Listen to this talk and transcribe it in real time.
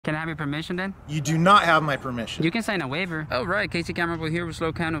Can I have your permission then? You do not have my permission. You can sign a waiver. All right, Casey Camera Boy here with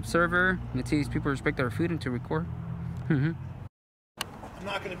Slow Count Observer. It sees people respect our food and to record. I'm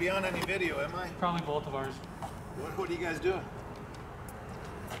not going to be on any video, am I? Probably both of ours. What are you guys doing?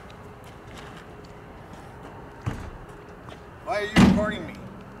 Why are you recording me?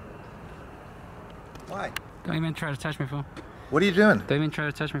 Why? Don't even try to touch me, fool. What are you doing? Don't even try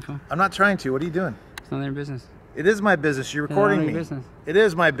to touch me, fool. I'm not trying to. What are you doing? It's none of your business. It is my business. You're recording me. Business. It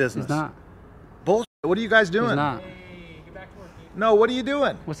is my business. It's not. Bullshit. What are you guys doing? It's not. Hey, get back to work, dude. No, what are you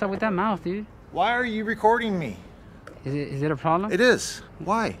doing? What's up with that mouth, dude? Why are you recording me? Is it a problem? It is.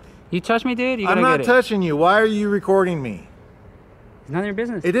 Why? You touch me, dude? I'm not touching you. Why are you recording me? It's none of your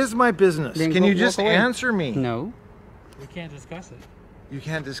business. It is my business. Then Can you just walk away. answer me? No. We can't discuss it. You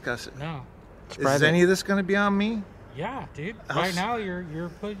can't discuss it. No. Is any of this going to be on me? Yeah, dude. Right now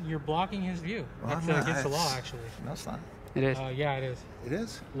you're blocking his view. Well, That's against the law, actually. No, it's not. It is. Yeah, it is. It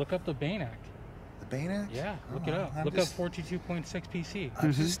is? Look up the Bain Act. The Bain Act? Yeah, look it up. Look up 422.6 PC.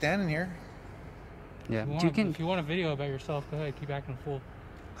 I'm just standing here. Yeah. If you want a video about yourself, go ahead. Keep acting a fool.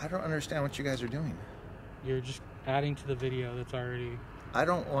 I don't understand what you guys are doing. You're just adding to the video that's already... I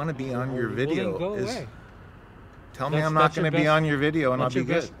don't want to be on your video. Well, then go away. Tell me I'm not going to be on your video and I'll be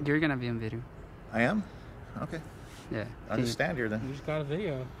good. You're going to be on video. I am? Okay. Yeah. I'll just stand here then. You just got a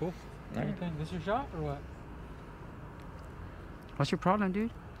video. Cool. Everything. This your shop or what? What's your problem,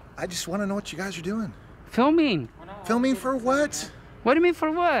 dude? I just want to know what you guys are doing. Filming. Filming for what? What do you mean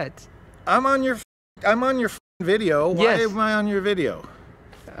for what? I'm on your video. Why am I on your video?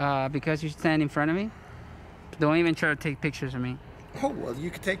 Because you stand in front of me. Don't even try to take pictures of me. Oh, well, you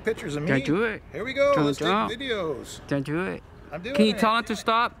can take pictures of me. Don't do it. Here we go. Don't Let's take videos. Don't do it. I'm doing it. Can you tell him to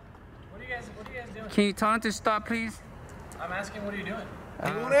stop? What are you guys doing? Can you tell him to stop, please? I'm asking, what are you doing? He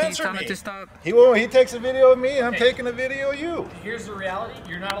won't Can you answer tell me. him to stop? He won't. He takes a video of me. I'm taking a video of you. Here's the reality.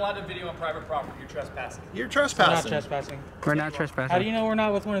 You're not allowed to video on private property. You're trespassing. You're We're not trespassing. trespassing. We're not trespassing. How do you know we're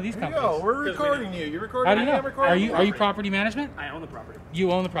not with one of these companies? No, we're recording you. You're recording How do you me. know? I'm recording you. Are you property management? I own the property.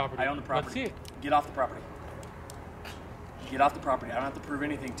 You own the property. I own the property. Let's see it. Get off the property. Get off the property. I don't have to prove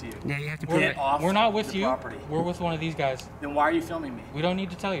anything to you. Yeah, you have to prove Get it. off We're not with the you. property. We're with one of these guys. Then why are you filming me? We don't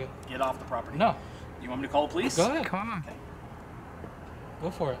need to tell you. Get off the property. No. You want me to call the police? Go ahead. Come on. Go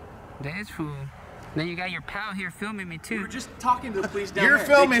for it. That's fool. Then you got your pal here filming me too. We were just talking to the police down You're there.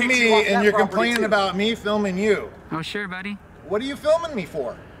 filming They kicked me you off and that you're property, complaining too. about me filming you. Oh, sure, buddy. What are you filming me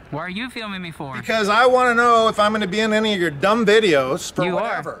for? Why are you filming me for? Because I want to know if I'm going to be in any of your dumb videos for You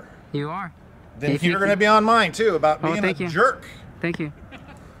whatever. are. You are. Then If you're you- going to be on mine too about being a thank you. jerk. Thank you.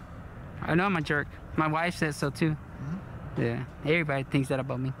 I know I'm a jerk. My wife says so too. Yeah. Everybody thinks that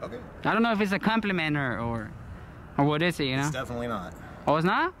about me. Okay. I don't know if it's a compliment or what is it, you know? It's definitely not. Oh, it's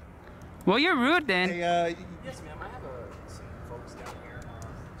not? Well, you're rude then. Hey, Yes, ma'am. I have some folks down here.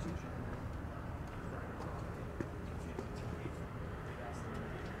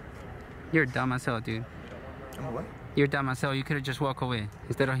 You're dumb as hell, dude. what? You're dumb as hell. You could have just walked away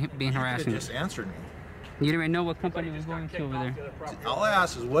instead of being You harassing. just answered me. You didn't even know what company was going to over there. All I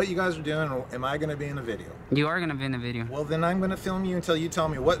asked is what you guys are doing, or am I going to be in a video? You are gonna be in the video. Well, then I'm going to film you until you tell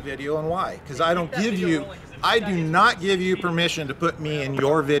me what video and why. Because I don't give you, I do not give you permission to put me in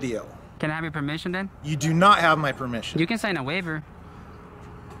your video. Can I have your permission then? You do not have my permission. You can sign a waiver.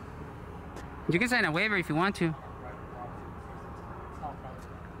 You can sign a waiver if you want to.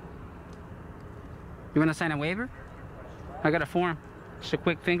 You want to sign a waiver? I got a form. Just a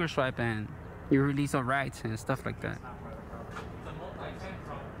quick finger swipe and you release all rights and stuff like that.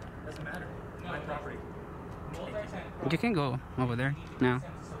 Doesn't matter. My property. You can go over there now.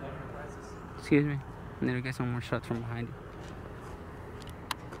 Excuse me. I need to get some more shots from behind you.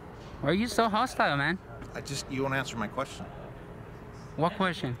 Why are you so hostile, man? You won't answer my question. What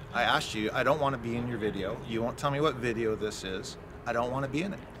question? I asked you, I don't want to be in your video. You won't tell me what video this is. I don't want to be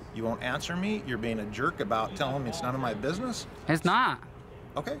in it. You won't answer me. You're being a jerk about telling me it's none of my business. It's not.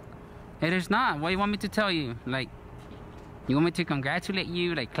 Okay. It is not. What do you want me to tell you? Like, you want me to congratulate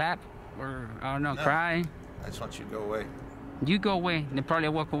you, like clap, or I don't know, No. cry? I just want you to go away. You go away, then probably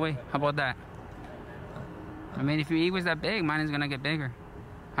I'll walk away. How about that? I mean, if your ego's that big, mine is gonna get bigger.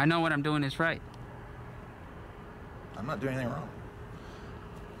 I know what I'm doing is right. I'm not doing anything wrong.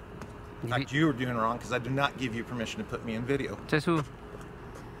 In If fact, you were doing wrong because I do not give you permission to put me in video. Says who?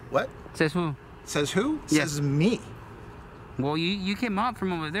 What? Says who? Says who? Yes. Says me. Well, you came up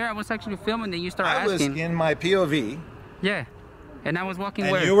from over there. I was actually filming, then you started I was asking. in my POV, Yeah. And I was walking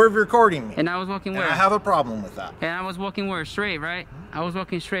and where? you were recording me. And I was walking And where? I have a problem with that. And I was walking where? Straight, right? I was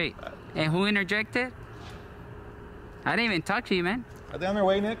walking straight. And who interjected? I didn't even talk to you, man. Are they on their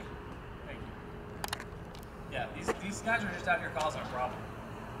way, Nick? Thank you. Yeah, these guys are just out here causing a problem.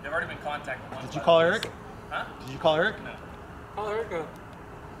 They've already been contacted once. Did you call Eric? Huh? Did you call Eric? No. Call Erica.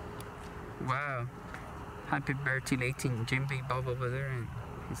 Wow. Happy birthday to Jimmy Bob over there, and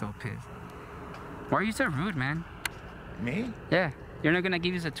he's all pissed. Why are you so rude, man? Me? Yeah. You're not gonna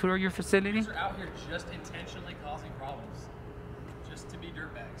give us a tour of your facility? You're out here just intentionally causing problems. Just to be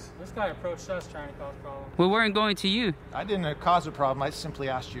dirtbags. This guy approached us trying to cause problems. We weren't going to you. I didn't cause a problem. I simply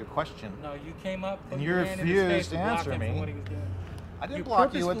asked you a question. No, you came up And your you hand in his face refused to block answer him me. from what he was doing. I didn't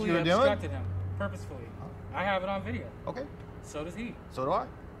block you what you were doing. Obstructed him. Purposefully. I have it on video. Okay. So does he. So do I.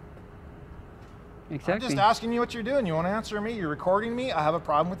 Exactly. I'm just asking you what you're doing. You want to answer me? You're recording me? I have a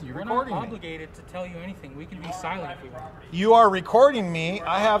problem with you recording We're not me. obligated to tell you anything. We can be silent if we want. You are recording me.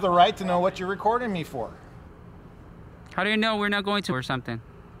 I have the right to know what you're recording me for. How do you know we're not going to or something?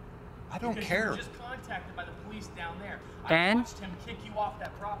 I don't Because care. You were just contacted by the police down there. And? I watched him kick you off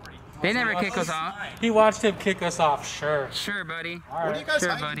that property. They never kick us off. He watched him kick us off, sure. Sure, buddy. All What are you guys Sure,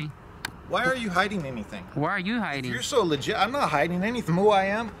 hiding? buddy. Why are you hiding anything? Why are you If hiding? you're so legit, I'm not hiding anything. Who I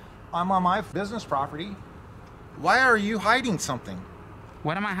am, I'm on my business property. Why are you hiding something?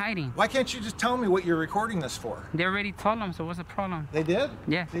 What am I hiding? Why can't you just tell me what you're recording this for? They already told them, so what's the problem? They did?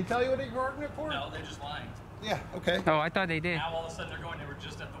 Yeah. Did they tell you what they're recording it for? No, they're just lying. Yeah, okay. Oh, I thought they did. Now all of a sudden they're going, they were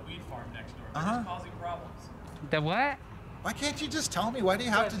just at the weed farm next door. They're Uh-huh. just causing problems. The what? Why can't you just tell me? Why do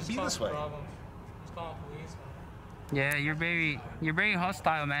you have to Just be cause this way? problems. Just call police. Yeah, you're very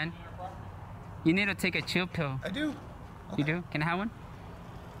hostile, man. You need to take a chill pill. I do. You do? Can I have one?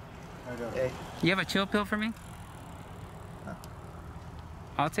 Hey. You have a chill pill for me?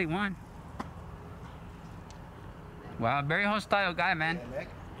 I'll take one. Wow, very hostile guy, man. Hey, Nick.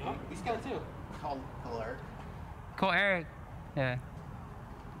 Yeah, he's got too. Call Eric. Call Eric. Yeah.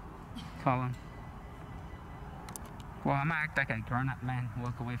 Call him. Well, I'm gonna act like a grown-up man.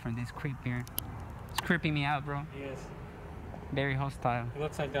 Walk away from this creep here. It's creeping me out, bro. He is. Very hostile. He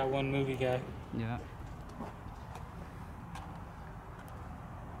looks like that one movie guy. Yeah.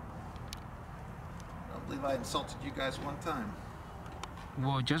 I don't believe I insulted you guys one time.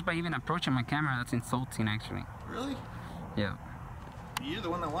 Well, just by even approaching my camera, that's insulting, actually. Really? Yeah. You're the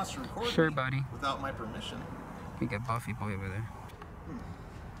one that wants to record Sure, me buddy. without my permission. We got Buffy boy over there.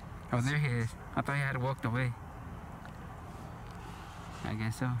 Oh, there he is. I thought he had walked away. I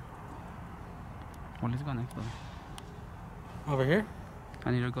guess so. Well, let's go next door. Over here?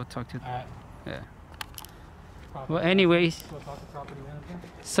 I need to go talk to. Alright. Yeah. Well, anyways, Go talk to property manager.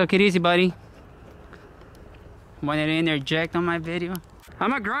 suck it easy, buddy. Wanted to interject on my video.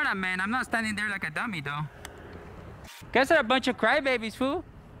 I'm a grown-up man. I'm not standing there like a dummy, though. Guys are a bunch of crybabies, fool.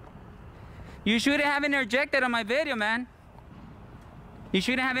 You shouldn't have interjected on my video, man. You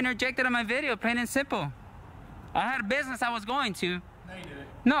shouldn't have interjected on my video, plain and simple. I had a business I was going to. No, you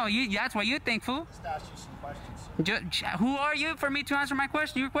didn't. No, that's what you think, fool. Just asked you some questions. Who are you for me to answer my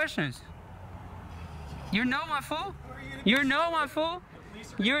question? Your questions. You're no one, fool. You're no one, fool.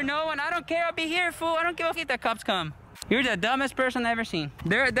 You're no one. I don't care. I'll be here, fool. I don't give a fuck if the cops come. You're the dumbest person I've ever seen.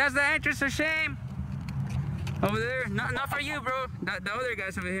 There, that's the entrance of shame. Over there. Not for you, bro. The other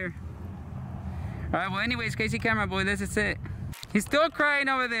guys over here. All right. Well, anyways, Casey Camera Boy, this is it. He's still crying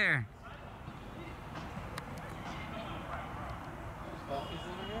over there.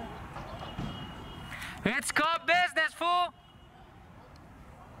 It's called business, fool.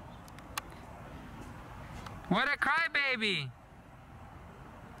 What a crybaby.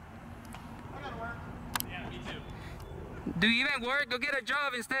 Yeah, me too. Do you even work? Go get a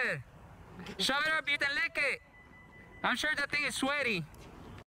job instead. Shove it up, you can lick it. I'm sure that thing is sweaty.